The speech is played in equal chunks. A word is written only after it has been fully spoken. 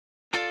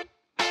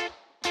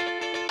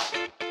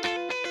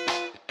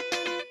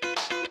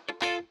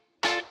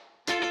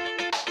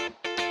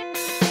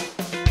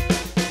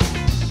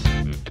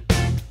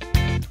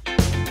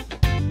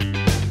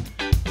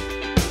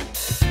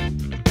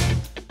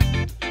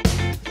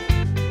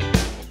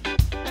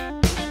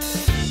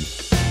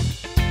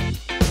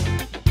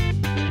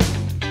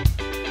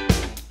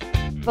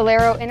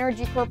Valero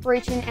Energy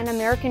Corporation and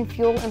American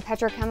fuel and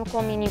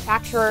petrochemical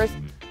manufacturers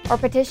are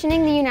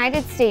petitioning the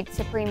United States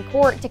Supreme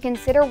Court to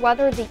consider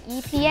whether the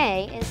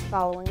EPA is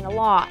following the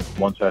law.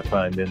 Once I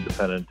find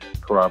independent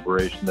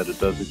corroboration that it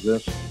does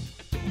exist,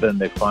 then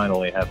they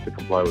finally have to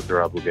comply with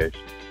their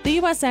obligations. The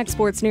U.S.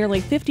 exports nearly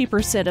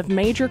 50% of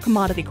major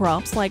commodity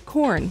crops like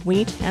corn,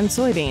 wheat, and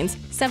soybeans,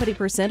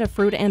 70% of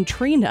fruit and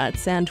tree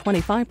nuts, and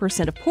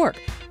 25% of pork,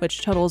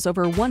 which totals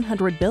over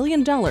 $100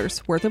 billion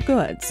worth of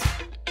goods.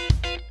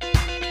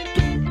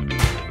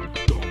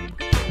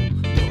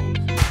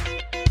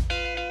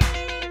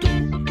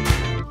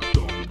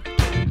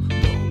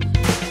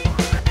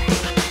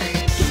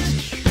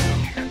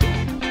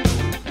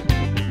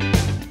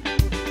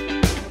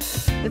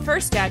 The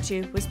first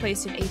statue was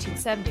placed in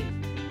 1870.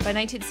 By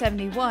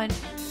 1971,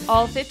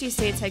 all 50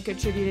 states had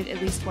contributed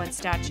at least one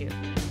statue.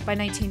 By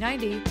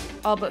 1990,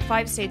 all but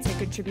 5 states had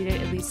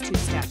contributed at least 2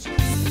 statues.